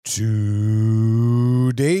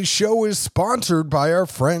Today's show is sponsored by our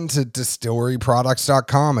friends at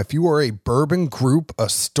distilleryproducts.com. If you are a bourbon group, a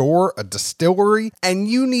store, a distillery, and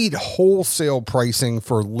you need wholesale pricing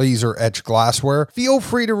for laser etched glassware, feel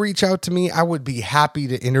free to reach out to me. I would be happy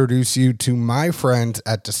to introduce you to my friends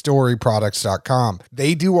at distilleryproducts.com.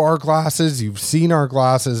 They do our glasses. You've seen our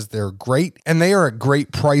glasses. They're great, and they are at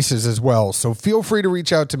great prices as well. So feel free to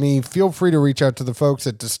reach out to me. Feel free to reach out to the folks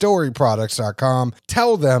at distilleryproducts.com.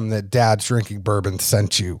 Tell them that Dad's Drinking Bourbon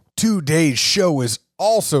sent you. Today's show is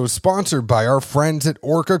also sponsored by our friends at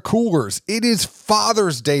Orca Coolers. It is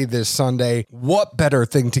Father's Day this Sunday. What better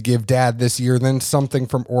thing to give Dad this year than something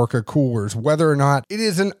from Orca Coolers? Whether or not it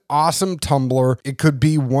is an awesome tumbler, it could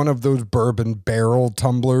be one of those bourbon barrel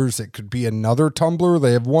tumblers. It could be another tumbler.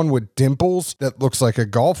 They have one with dimples that looks like a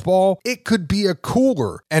golf ball. It could be a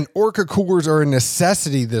cooler. And Orca Coolers are a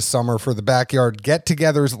necessity this summer for the backyard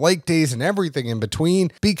get-togethers, lake days, and everything in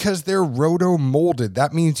between because they're roto molded.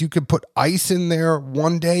 That means you could put ice in there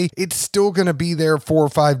one day, it's still going to be there 4 or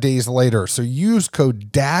 5 days later. So use code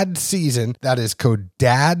DADSEASON, that is code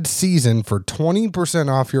DADSEASON, for 20%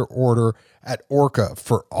 off your order at Orca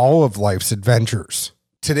for all of life's adventures.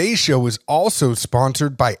 Today's show is also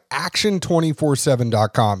sponsored by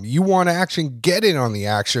Action247.com. You want action? Get in on the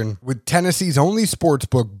action with Tennessee's only sports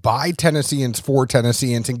book by Tennesseans for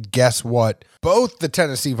Tennesseans. And guess what? Both the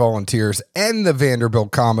Tennessee Volunteers and the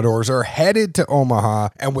Vanderbilt Commodores are headed to Omaha.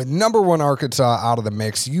 And with number one Arkansas out of the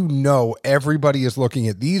mix, you know everybody is looking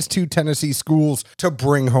at these two Tennessee schools to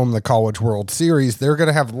bring home the College World Series. They're going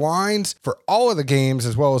to have lines for all of the games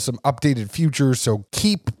as well as some updated futures. So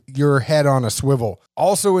keep your head on a swivel.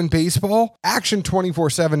 Also in baseball, Action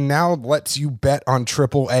 24/7 now lets you bet on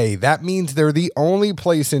AAA. That means they're the only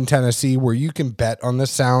place in Tennessee where you can bet on the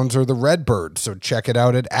Sounds or the Redbirds. So check it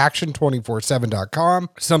out at action247.com.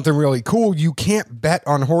 Something really cool, you can't bet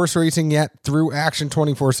on horse racing yet through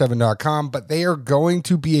action247.com, but they are going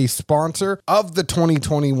to be a sponsor of the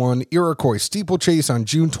 2021 Iroquois Steeplechase on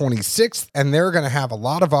June 26th, and they're going to have a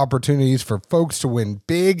lot of opportunities for folks to win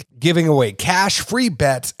big, giving away cash, free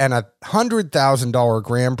bets, and a $100,000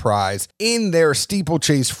 grand prize in their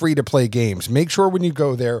steeplechase free-to-play games. Make sure when you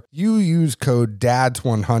go there, you use code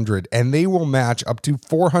DADS100 and they will match up to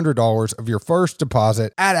 $400 of your first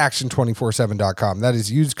deposit at action247.com. That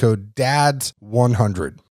is use code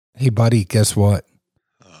DADS100. Hey, buddy, guess what?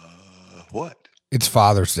 What? It's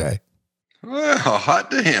Father's Day. Well, hot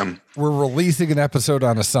damn. We're releasing an episode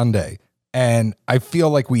on a Sunday, and I feel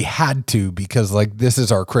like we had to because, like, this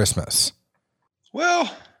is our Christmas. Well,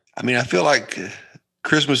 I mean, I feel like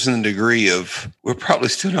Christmas in the degree of we're probably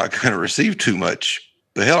still not going to receive too much.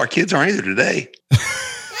 But hell, our kids aren't either today.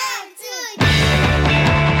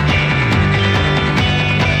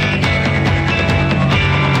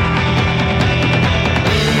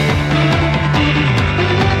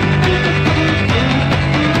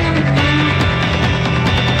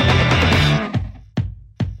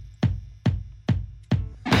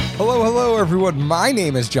 Hello, everyone. My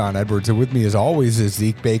name is John Edwards, and with me, as always, is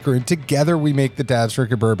Zeke Baker, and together we make the Dad's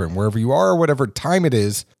Drinking Bourbon. Wherever you are, or whatever time it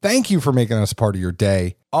is, thank you for making us part of your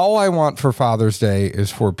day. All I want for Father's Day is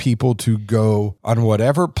for people to go on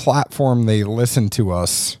whatever platform they listen to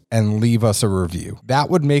us and leave us a review. That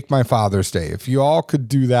would make my Father's Day. If you all could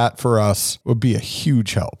do that for us, it would be a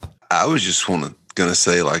huge help. I was just going to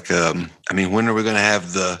say, like, I mean, when are we going to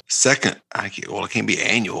have the second? It can't be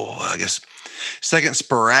annual, I guess. Second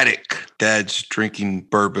sporadic Dad's Drinking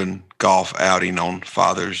Bourbon golf outing on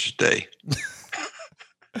Father's Day.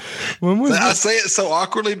 I say it so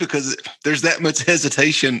awkwardly because there's that much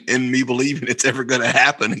hesitation in me believing it's ever going to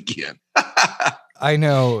happen again. I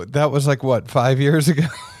know. That was like, what, 5 years ago?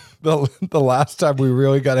 The last time we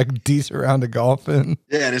really got a decent round of golf in.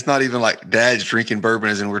 Yeah, and it's not even like Dad's Drinking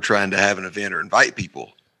Bourbon as in we're trying to have an event or invite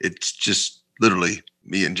people. It's just literally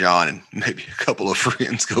me and John and maybe a couple of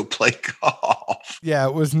friends go play golf. Yeah,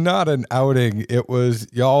 it was not an outing. It was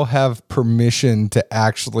y'all have permission to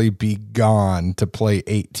actually be gone to play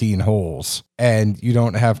 18 holes. And you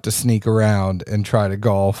don't have to sneak around and try to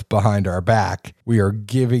golf behind our back. We are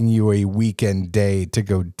giving you a weekend day to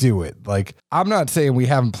go do it. Like, I'm not saying we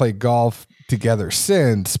haven't played golf together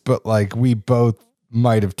since, but like we both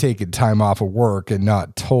might have taken time off of work and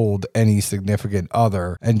not told any significant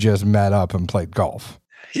other and just met up and played golf.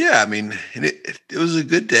 Yeah, I mean, it was a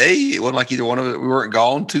good day. It wasn't like either one of it. We weren't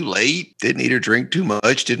gone too late. Didn't eat or drink too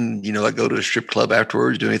much. Didn't, like go to a strip club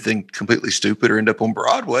afterwards, do anything completely stupid or end up on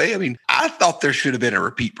Broadway. I mean, I thought there should have been a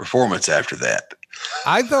repeat performance after that.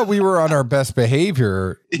 I thought we were on our best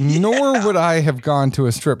behavior, nor would I have gone to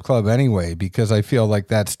a strip club anyway, because I feel like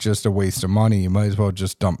that's just a waste of money. You might as well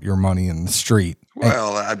just dump your money in the street.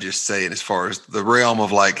 Well, I'm just saying, as far as the realm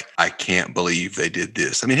of like, I can't believe they did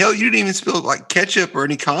this. I mean, hell, you didn't even spill like ketchup or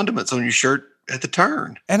any condiments on your shirt at the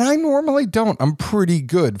turn. And I normally don't. I'm pretty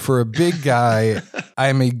good. For a big guy,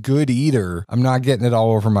 I'm a good eater. I'm not getting it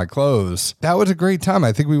all over my clothes. That was a great time.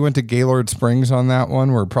 I think we went to Gaylord Springs on that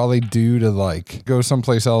one. We're probably due to like go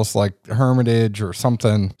someplace else like Hermitage or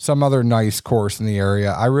something, some other nice course in the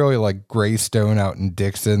area. I really like Greystone out in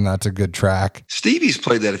Dixon. That's a good track. Stevie's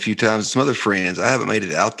played that a few times. Some other friends. I haven't made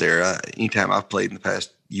it out there. Anytime I've played in the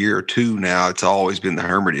past year or two now, it's always been the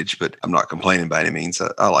Hermitage, but I'm not complaining by any means.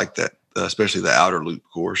 I like that. Especially the outer loop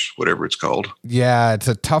course, whatever it's called. Yeah, it's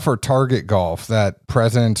a tougher target golf, that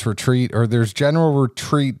President's Retreat, or there's General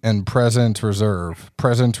Retreat and President's Reserve.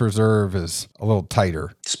 President's Reserve is a little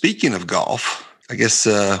tighter. Speaking of golf, I guess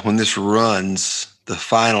when this runs, the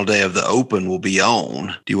final day of the Open will be on.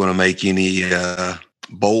 Do you want to make any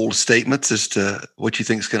bold statements as to what you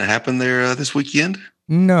think is going to happen there this weekend?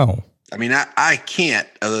 No. I mean, I can't,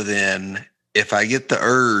 other than if I get the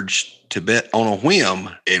urge to bet on a whim.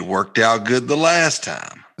 It worked out good the last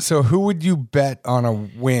time. So who would you bet on a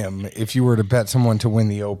whim if you were to bet someone to win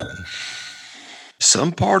the Open?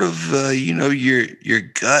 Some part of, your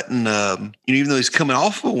gut and, even though he's coming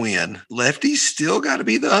off a win, Lefty's still got to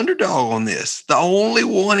be the underdog on this. The only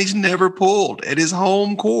one he's never pulled at his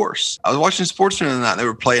home course. I was watching SportsCenter the other night. They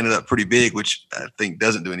were playing it up pretty big, which I think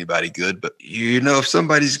doesn't do anybody good. But, if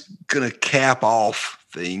somebody's going to cap off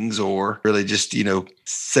things or really just,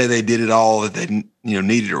 say they did it all that they,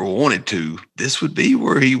 needed or wanted to, this would be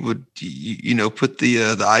where he would, put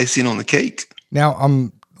the icing on the cake. Now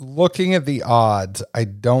I'm looking at the odds. I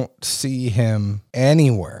don't see him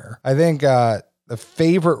anywhere. I think the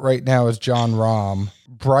favorite right now is Jon Rahm.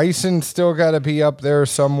 Bryson still got to be up there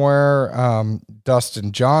somewhere.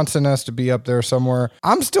 Dustin Johnson has to be up there somewhere.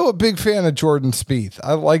 I'm still a big fan of Jordan Spieth.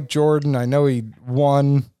 I like Jordan. I know he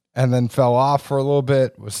won and then fell off for a little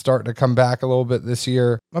bit, was starting to come back a little bit this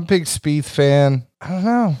year. I'm a big Spieth fan. I don't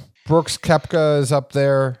know. Brooks Koepka is up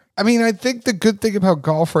there. I mean, I think the good thing about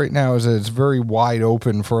golf right now is that it's very wide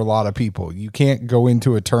open for a lot of people. You can't go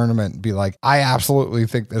into a tournament and be like, I absolutely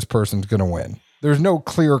think this person's going to win. There's no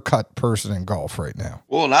clear-cut person in golf right now.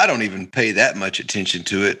 Well, and I don't even pay that much attention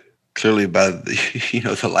to it. Clearly by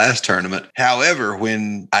the last tournament. However,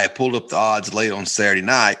 when I pulled up the odds late on Saturday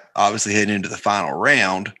night, obviously heading into the final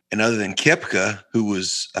round, and other than Koepka, who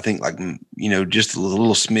was, I think, just a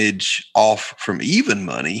little smidge off from even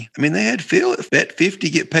money. I mean, they had Phil at bet 50,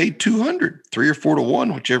 get paid 200, 3 or 4 to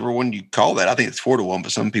 1, whichever one you call that. I think it's 4 to 1,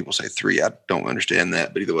 but some people say 3. I don't understand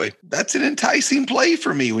that, but either way, that's an enticing play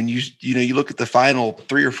for me when you look at the final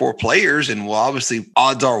 3 or 4 players, and well, obviously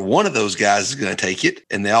odds are one of those guys is going to take it,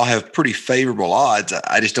 and they all have pretty favorable odds.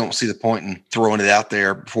 I just don't see the point in throwing it out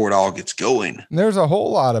there before it all gets going. And there's a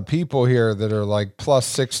whole lot of people here that are like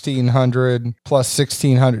plus 1,600, plus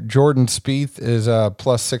 1,600. Jordan Spieth is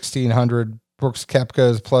plus 1,600. Brooks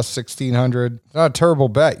Koepka is plus 1,600. It's not a terrible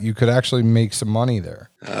bet. You could actually make some money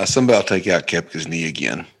there. Somebody will take out Koepka's knee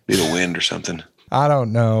again. Be the wind or something. I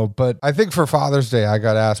don't know, but I think for Father's Day, I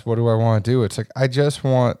got asked, what do I want to do? It's like, I just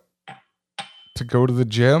want to go to the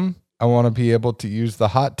gym. I want to be able to use the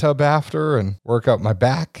hot tub after and work out my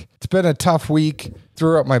back. It's been a tough week.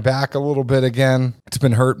 Threw up my back a little bit again. It's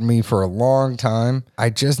been hurting me for a long time. I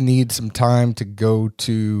just need some time to go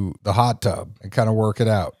to the hot tub and kind of work it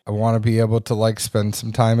out. I want to be able to spend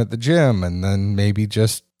some time at the gym and then maybe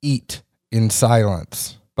just eat in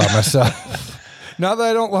silence by myself. Not that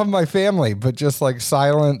I don't love my family, but just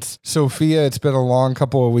silence. Sophia, it's been a long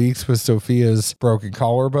couple of weeks with Sophia's broken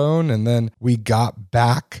collarbone. And then we got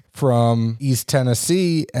back from East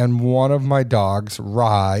Tennessee, and one of my dogs,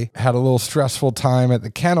 Rye, had a little stressful time at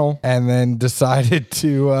the kennel and then decided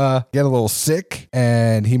to get a little sick,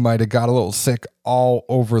 and he might have got a little sick all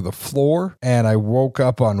over the floor. And I woke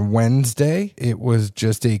up on Wednesday. It was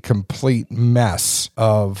just a complete mess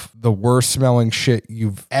of the worst smelling shit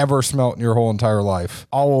you've ever smelt in your whole entire life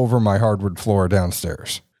all over my hardwood floor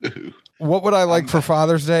downstairs. What would I like for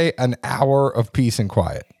Father's Day? An hour of peace and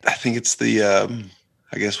quiet. I think it's the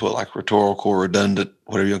rhetorical, redundant,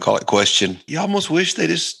 whatever you call it, question, you almost wish they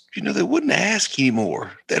just, they wouldn't ask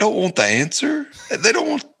anymore. They don't want the answer. They don't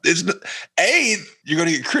want, A, you're going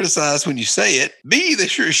to get criticized when you say it. B, they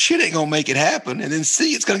sure as shit ain't going to make it happen. And then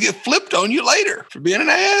C, it's going to get flipped on you later for being an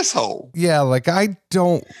asshole. Yeah, like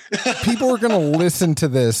people are going to listen to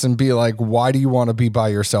this and be like, why do you want to be by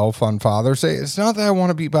yourself on Father's Day? It's not that I want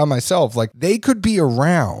to be by myself. Like, they could be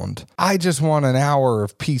around. I just want an hour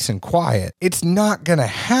of peace and quiet. It's not going to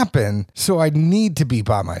happen, so I need to be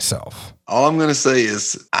by myself. All I'm going to say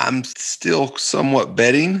is I'm still somewhat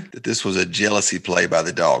betting that this was a jealousy play by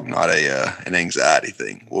the dog, not an anxiety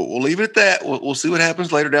thing. We'll leave it at that. We'll see what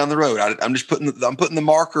happens later down the road. I'm just putting the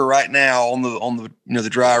marker right now on the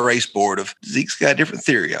dry erase board of Zeke's got a different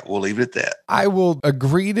theory. We'll leave it at that. I will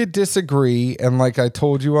agree to disagree, and like I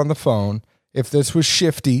told you on the phone, if this was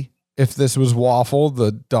Shifty, if this was Waffle,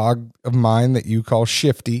 the dog of mine that you call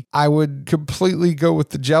Shifty, I would completely go with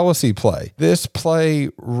the jealousy play. This play,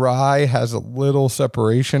 Rye has a little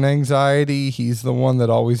separation anxiety. He's the one that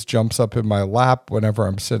always jumps up in my lap whenever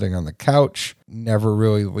I'm sitting on the couch, never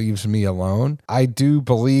really leaves me alone. I do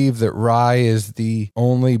believe that Rye is the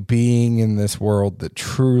only being in this world that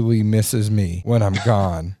truly misses me when I'm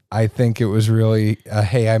gone. I think it was really a,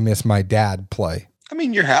 hey, I miss my dad play. I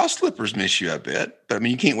mean, your house slippers miss you, I bet. But I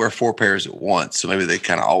mean, you can't wear 4 pairs at once, so maybe they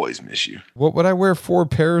kind of always miss you. What would I wear 4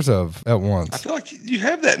 pairs of at once? I feel like you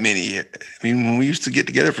have that many. I mean, when we used to get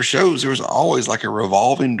together for shows, there was always like a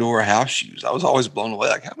revolving door of house shoes. I was always blown away.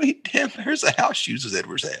 Like, how many damn pairs of house shoes does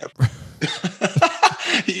Edwards have?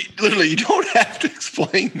 Literally, you don't have to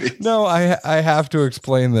explain this. No, I have to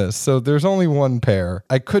explain this. So there's only one pair.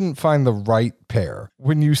 I couldn't find the right pair.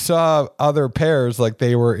 When you saw other pairs, like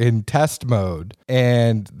they were in test mode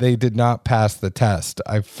and they did not pass the test,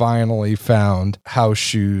 I finally found house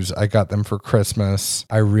shoes. I got them for Christmas.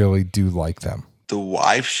 I really do like them. The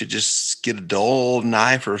wife should just get a dull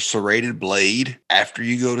knife or a serrated blade after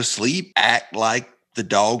you go to sleep. Act like the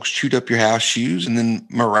dogs chewed up your house shoes, and then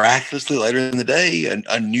miraculously later in the day,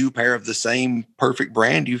 a new pair of the same perfect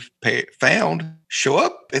brand you've found show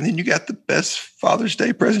up, and then you got the best Father's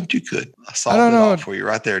Day present you could. I solved it all for you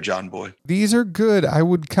right there, John Boy. These are good. I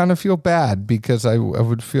would kind of feel bad because I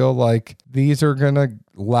would feel like these are going to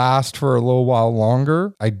last for a little while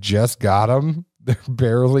longer. I just got them. They're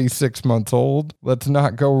barely 6 months old. Let's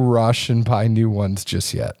not go rush and buy new ones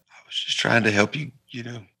just yet. I was just trying to help you,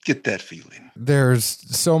 get that feeling. There's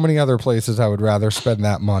so many other places I would rather spend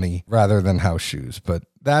that money rather than house shoes, but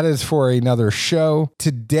that is for another show.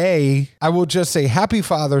 Today, I will just say happy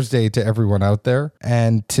Father's Day to everyone out there.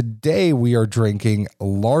 And today we are drinking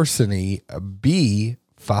Larceny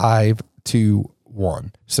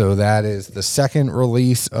B521. So that is the second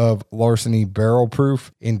release of Larceny Barrel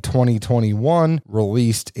Proof in 2021,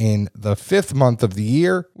 released in the 5th month of the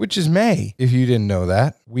year, which is May. If you didn't know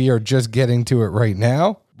that, we are just getting to it right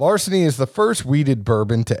now. Larceny is the first wheated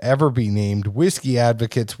bourbon to ever be named Whiskey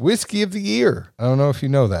Advocate's Whiskey of the Year. I don't know if you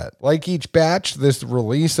know that. Like each batch, this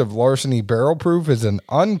release of Larceny Barrel Proof is an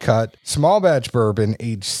uncut, small batch bourbon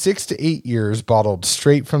aged 6 to 8 years, bottled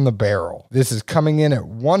straight from the barrel. This is coming in at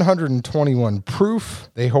 121 proof.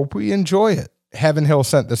 They hope we enjoy it. Heaven Hill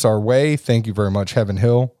sent this our way. Thank you very much, Heaven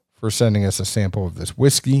Hill, for sending us a sample of this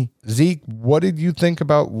whiskey. Zeke, what did you think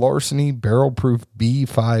about Larceny Barrel Proof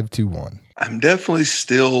B521? I'm definitely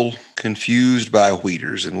still confused by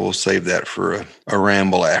wheaters, and we'll save that for a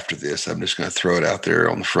ramble after this. I'm just going to throw it out there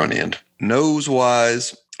on the front end.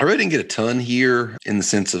 Nose-wise, I really didn't get a ton here in the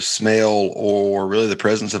sense of smell or really the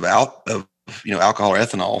presence of alcohol or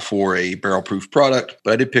ethanol for a barrel-proof product,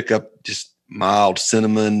 but I did pick up just mild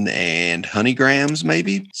cinnamon and honey grams,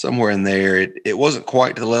 maybe somewhere in there. It wasn't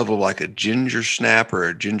quite to the level of like a ginger snap or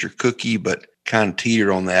a ginger cookie, but kind of teetered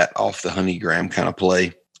on that off the honey gram kind of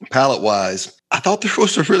play. Palate wise, I thought there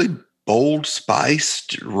was a really bold spice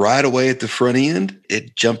right away at the front end.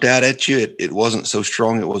 It jumped out at you. It wasn't so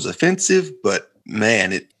strong it was offensive, but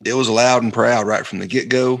man, it was loud and proud right from the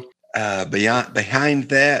get-go. Behind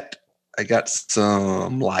that, I got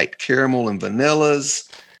some light caramel and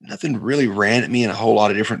vanillas. Nothing really ran at me in a whole lot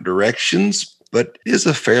of different directions, but it is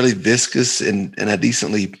a fairly viscous and a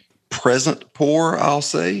decently present pour, I'll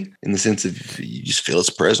say, in the sense of you just feel its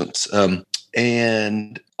presence.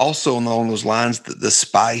 And also along those lines, the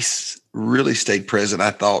spice really stayed present,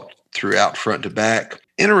 I thought, throughout front to back.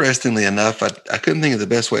 Interestingly enough, I couldn't think of the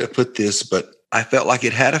best way to put this, but I felt like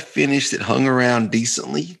it had a finish that hung around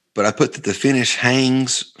decently, but I put that the finish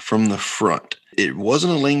hangs from the front. It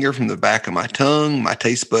wasn't a linger from the back of my tongue. My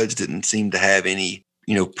taste buds didn't seem to have any,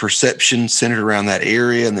 perception centered around that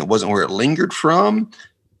area, and that wasn't where it lingered from.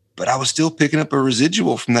 But I was still picking up a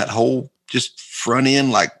residual from that whole just front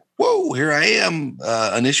end, like, whoa, here I am,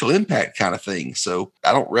 initial impact kind of thing. So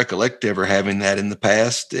I don't recollect ever having that in the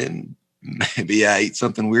past. And maybe I ate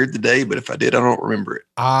something weird today, but if I did, I don't remember it.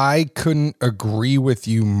 I couldn't agree with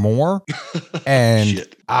you more. And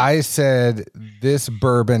Shit. I said this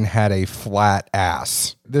bourbon had a flat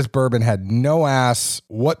ass. This bourbon had no ass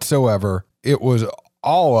whatsoever. It was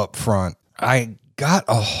all up front. I got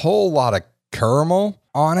a whole lot of caramel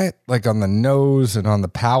on it, like on the nose and on the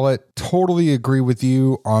palate. Totally agree with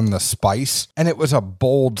you on the spice. And it was a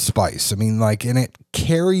bold spice. I mean, like, and it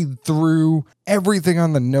carried through everything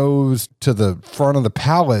on the nose to the front of the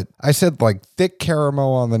palate. I said like thick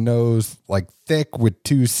caramel on the nose, like thick with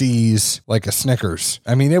 2 C's, like a Snickers.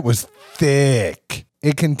 I mean, it was thick.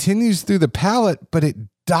 It continues through the palate, but it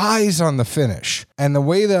dies on the finish. And the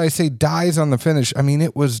way that I say dies on the finish, I mean,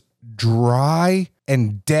 it was dry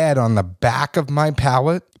and dead on the back of my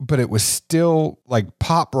palate, but it was still like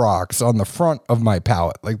pop rocks on the front of my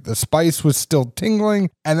palate. Like the spice was still tingling,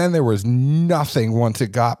 and then there was nothing once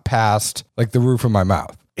it got past like the roof of my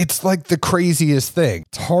mouth. It's like the craziest thing.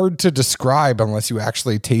 It's hard to describe unless you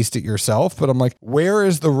actually taste it yourself, but I'm like, where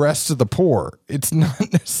is the rest of the pour? It's not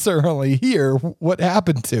necessarily here. What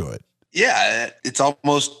happened to it? Yeah, it's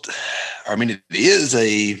almost, I mean, it is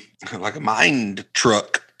like a mind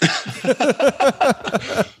truck.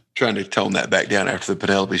 Trying to tone that back down after the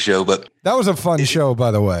Penelope show, but that was a fun show, by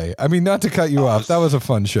the way. I mean, not to cut you off, that was a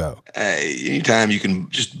fun show. Hey, anytime you can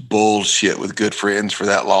just bullshit with good friends for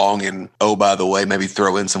that long, and oh, by the way, maybe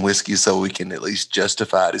throw in some whiskey so we can at least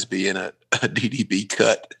justify it as being a DDB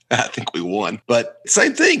cut, I think we won. But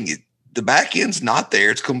same thing, the back end's not there.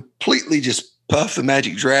 It's completely just Puff the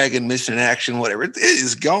Magic Dragon, missing in action, whatever. It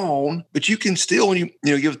is gone, but you can still, when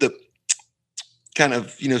you give the kind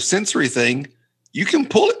of sensory thing, you can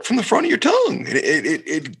pull it from the front of your tongue.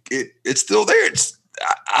 It's still there.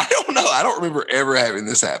 I don't know. I don't remember ever having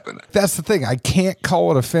this happen. That's the thing. I can't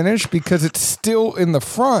call it a finish because it's still in the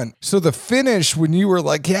front. So the finish, when you were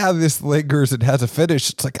like, yeah, this lingers, it has a finish.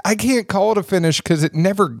 It's like, I can't call it a finish because it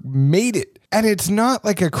never made it. And it's not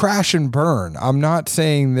like a crash and burn. I'm not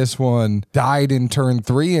saying this one died in turn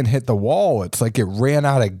 3 and hit the wall. It's like it ran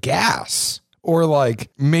out of gas. Or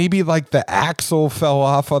like maybe like the axle fell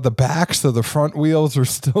off of the back, so the front wheels are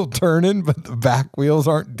still turning, but the back wheels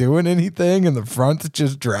aren't doing anything and the front's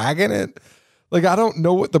just dragging it. Like, I don't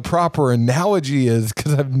know what the proper analogy is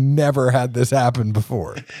because I've never had this happen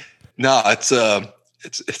before. No,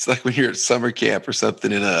 it's like when you're at summer camp or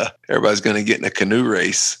something and everybody's going to get in a canoe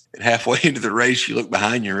race. And halfway into the race, you look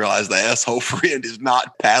behind you and realize the asshole friend is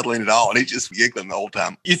not paddling at all. And he's just giggling the whole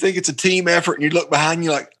time. You think it's a team effort and you look behind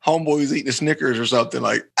you like homeboy's eating a Snickers or something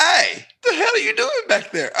like, hey, the hell are you doing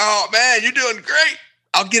back there? Oh, man, you're doing great.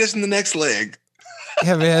 I'll get us in the next leg.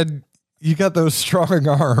 Yeah, man, you got those strong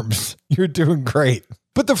arms. You're doing great.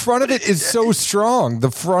 But the front of it is so strong.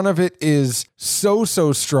 The front of it is so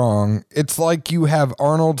strong. It's like you have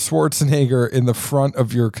Arnold Schwarzenegger in the front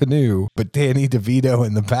of your canoe, but Danny DeVito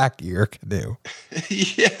in the back of your canoe.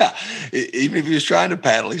 Yeah. Even if he was trying to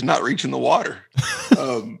paddle, he's not reaching the water.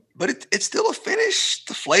 But it's still a finish.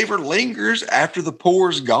 The flavor lingers after the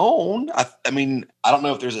pour's gone. I mean, I don't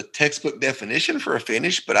know if there's a textbook definition for a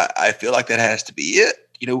finish, but I feel like that has to be it.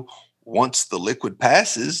 Once the liquid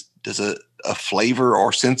passes, does a flavor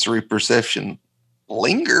or sensory perception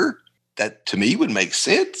linger? That to me would make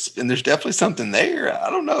sense. And there's definitely something there. I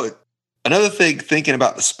don't know. Another thing, thinking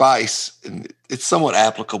about the spice, and it's somewhat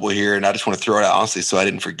applicable here, and I just want to throw it out honestly so I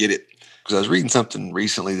didn't forget it, because I was reading something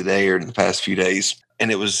recently today or in the past few days,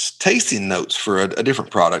 and it was tasting notes for a different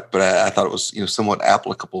product, but I thought it was somewhat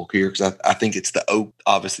applicable here because I think it's the oak,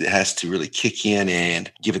 obviously, that has to really kick in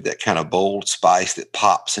and give it that kind of bold spice that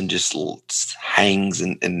pops and just hangs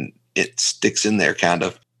and it sticks in there kind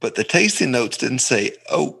of. But the tasting notes didn't say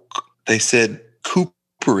oak. They said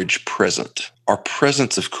cooperage present or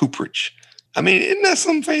presence of cooperage. I mean, isn't that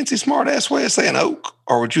some fancy smart ass way of saying oak?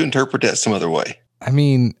 Or would you interpret that some other way? I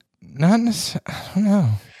mean, not necessarily. I don't know.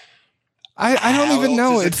 I don't even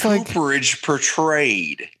know. It's like cooperage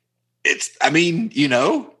portrayed. It's, I mean,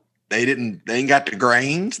 they ain't got the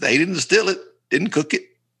grains. They didn't distill it, didn't cook it,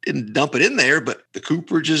 didn't dump it in there, but the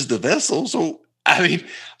cooperage is the vessel. So, I mean,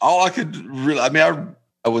 all I could really, I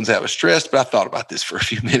wouldn't say I was stressed, but I thought about this for a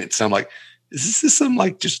few minutes. I'm like, is this some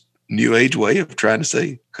like just new age way of trying to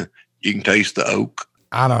say you can taste the oak?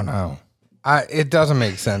 I don't know. It doesn't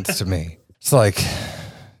make sense to me. It's like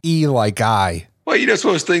like I. Well, it's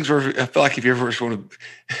one of those things where I feel like if you ever want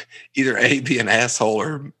to either be an asshole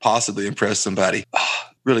or possibly impress somebody,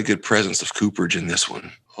 really good presence of cooperage in this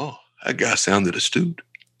one. Oh, that guy sounded astute.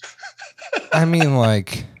 I mean,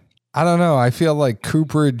 like, I don't know. I feel like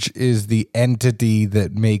cooperage is the entity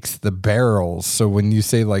that makes the barrels. So when you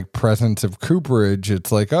say like presence of cooperage, it's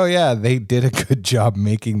like, oh yeah, they did a good job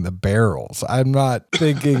making the barrels. I'm not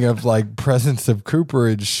thinking of like presence of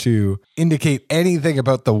cooperage to indicate anything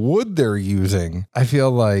about the wood they're using. I feel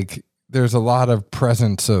like there's a lot of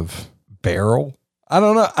presence of barrel. I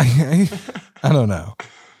don't know. I don't know.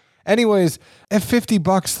 Anyways, at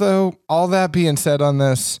 $50 though, all that being said on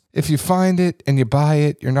this, if you find it and you buy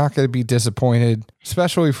it, you're not going to be disappointed,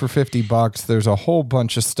 especially for $50. There's a whole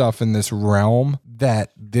bunch of stuff in this realm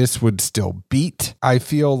that this would still beat. I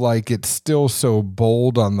feel like it's still so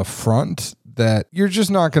bold on the front that you're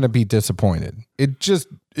just not going to be disappointed. It just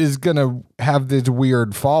is going to have this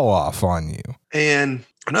weird fall off on you. And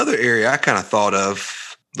another area I kind of thought of,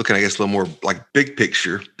 looking, I guess, a little more like big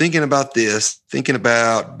picture, thinking about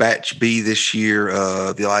batch B this year,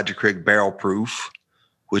 the Elijah Craig Barrel Proof,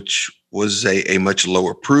 which was a much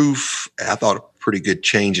lower proof. I thought a pretty good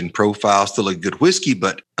change in profile, still a good whiskey,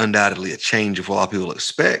 but undoubtedly a change of what a lot of people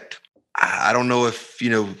expect. I don't know if,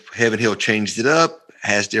 Heaven Hill changed it up,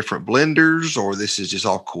 has different blenders, or this is just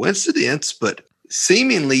all coincidence, but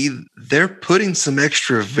seemingly they're putting some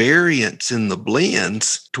extra variants in the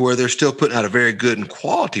blends to where they're still putting out a very good and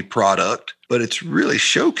quality product, but it's really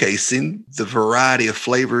showcasing the variety of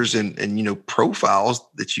flavors and profiles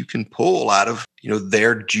that you can pull out of,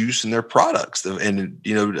 their juice and their products. And,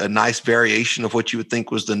 a nice variation of what you would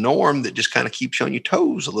think was the norm that just kind of keeps you on your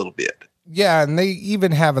toes a little bit. Yeah, and they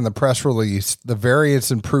even have in the press release, the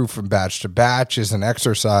variance and proof from batch to batch is an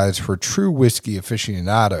exercise for true whiskey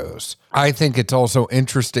aficionados. I think it's also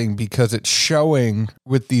interesting because it's showing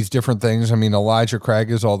with these different things. I mean, Elijah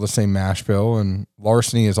Craig is all the same mash bill and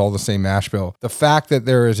Larceny is all the same mash bill. The fact that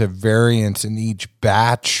there is a variance in each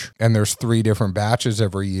batch and there's 3 different batches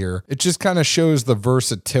every year, it just kind of shows the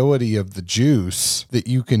versatility of the juice that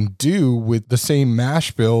you can do with the same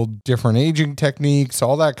mash bill, different aging techniques,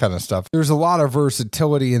 all that kind of stuff. There's a lot of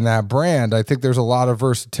versatility in that brand. I think there's a lot of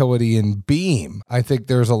versatility in Beam. I think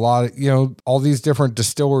there's a lot of, all these different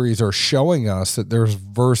distilleries are showing us that there's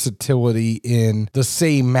versatility in the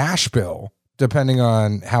same mash bill, depending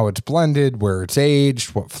on how it's blended, where it's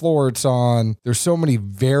aged, what floor it's on. There's so many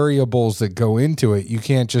variables that go into it. You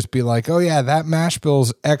can't just be like, oh yeah, that mash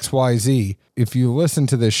bill's XYZ. If you listen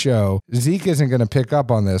to this show, Zeke isn't going to pick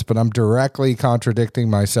up on this, but I'm directly contradicting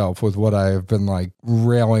myself with what I have been like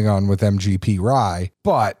railing on with MGP Rye.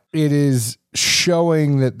 But it is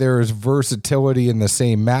showing that there is versatility in the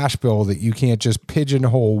same mash bill, that you can't just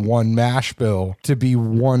pigeonhole one mash bill to be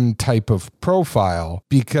one type of profile,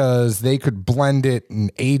 because they could blend it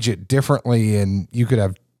and age it differently, and you could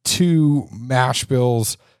have 2 mash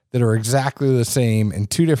bills that are exactly the same in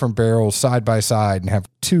 2 different barrels side by side and have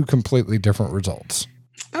 2 completely different results.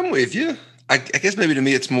 I'm with you. I guess maybe to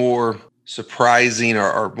me it's more surprising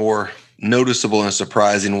or more noticeable in a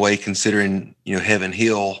surprising way, considering, Heaven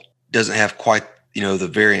Hill doesn't have quite, the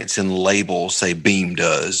variants in labels, say Beam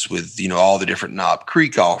does, with, all the different Knob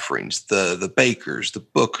Creek offerings, the Bakers, the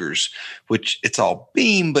Bookers, which it's all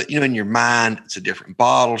Beam, but, in your mind, it's a different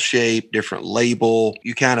bottle shape, different label.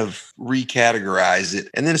 You kind of recategorize it.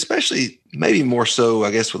 And then especially maybe more so,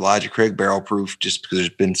 I guess, with Elijah Craig Barrel Proof, just because there's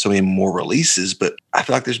been so many more releases, but I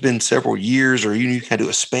feel like there's been several years, or you kind of do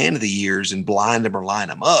a span of the years and blind them or line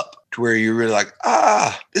them up to where you're really like,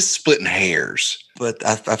 this is splitting hairs. But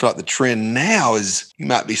I feel like the trend now is you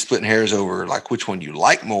might be splitting hairs over like which one you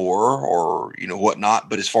like more or, whatnot.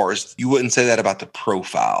 But as far as, you wouldn't say that about the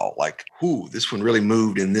profile, like, this one really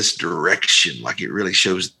moved in this direction. Like it really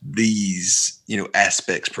shows these,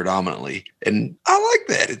 aspects predominantly. And I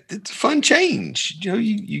like that. It's a fun change.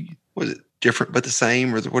 You was it different but the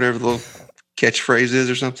same, or whatever the little catchphrase is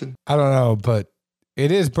or something? I don't know, but it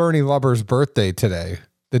is Bernie Lubber's birthday today,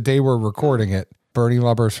 the day we're recording it. Bernie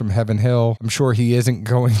Lubbers from Heaven Hill. I'm sure he isn't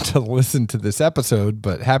going to listen to this episode,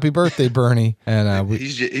 but happy birthday, Bernie. And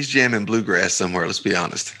he's jamming bluegrass somewhere, let's be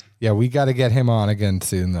honest. Yeah, we got to get him on again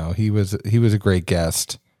soon, though. He was a great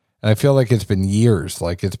guest. And I feel like it's been years,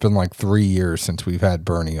 like it's been like 3 years since we've had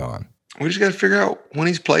Bernie on. We just got to figure out when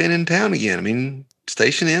he's playing in town again. I mean,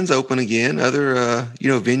 Station Inn's open again, other,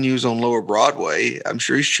 venues on Lower Broadway. I'm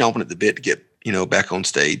sure he's chomping at the bit to get, back on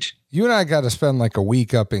stage. You and I got to spend like a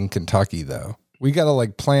week up in Kentucky, though. We got to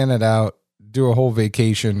like plan it out, do a whole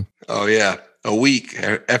vacation. Oh, yeah. A week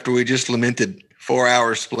after we just lamented 4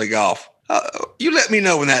 hours to play golf. You let me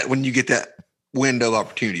know when you get that window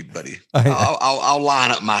opportunity, buddy. I'll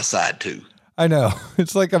line up my side too. I know.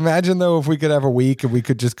 It's like, imagine though, if we could have a week and we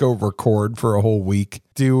could just go record for a whole week,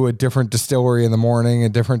 do a different distillery in the morning, a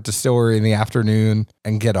different distillery in the afternoon,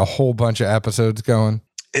 and get a whole bunch of episodes going.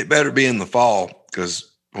 It better be in the fall, because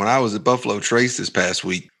when I was at Buffalo Trace this past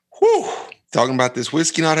week, whew, talking about this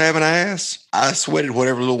whiskey not having ass, I sweated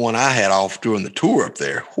whatever little one I had off during the tour up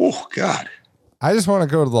there. Oh, God. I just want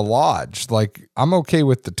to go to the lodge. Like, I'm okay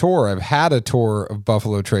with the tour. I've had a tour of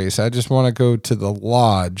Buffalo Trace. I just want to go to the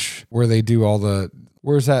lodge where they do all the,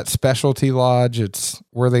 where's that specialty lodge? It's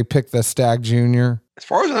where they pick the Stag Junior. As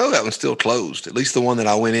far as I know, that one's still closed. At least the one that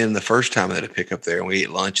I went in the first time I had to pick up there, and we ate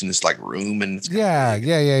lunch in this like room. And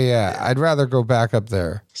Yeah. I'd rather go back up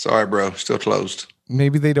there. Sorry, bro, still closed.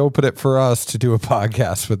 Maybe they'd open it for us to do a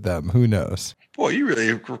podcast with them. Who knows? Boy, you really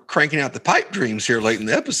are cranking out the pipe dreams here late in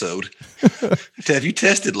the episode. To have you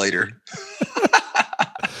tested later.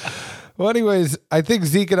 Well, anyways, I think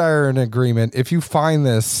Zeke and I are in agreement. If you find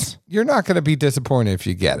this, you're not going to be disappointed if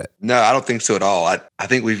you get it. No, I don't think so at all. I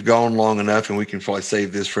think we've gone long enough and we can probably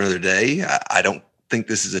save this for another day. I don't think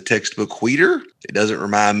this is a textbook wheater. It doesn't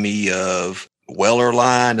remind me of Weller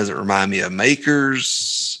line, doesn't remind me of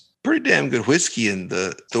Makers. Pretty damn good whiskey, and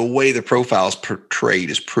the way the profile is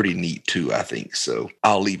portrayed is pretty neat too, I think. So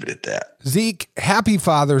I'll leave it at that. Zeke, happy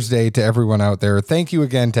Father's Day to everyone out there. Thank you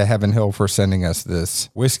again to Heaven Hill for sending us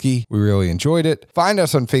this whiskey. We really enjoyed it. Find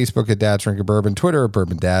us on Facebook at Dad's Drinking Bourbon, Twitter at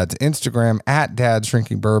Bourbon Dads, Instagram at Dad's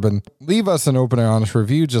Drinking Bourbon. Leave us an open and honest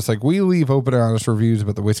review, just like we leave open and honest reviews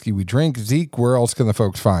about the whiskey we drink. Zeke, where else can the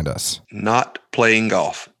folks find us? Not playing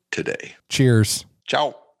golf today. Cheers.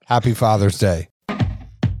 Ciao. Happy Father's Day.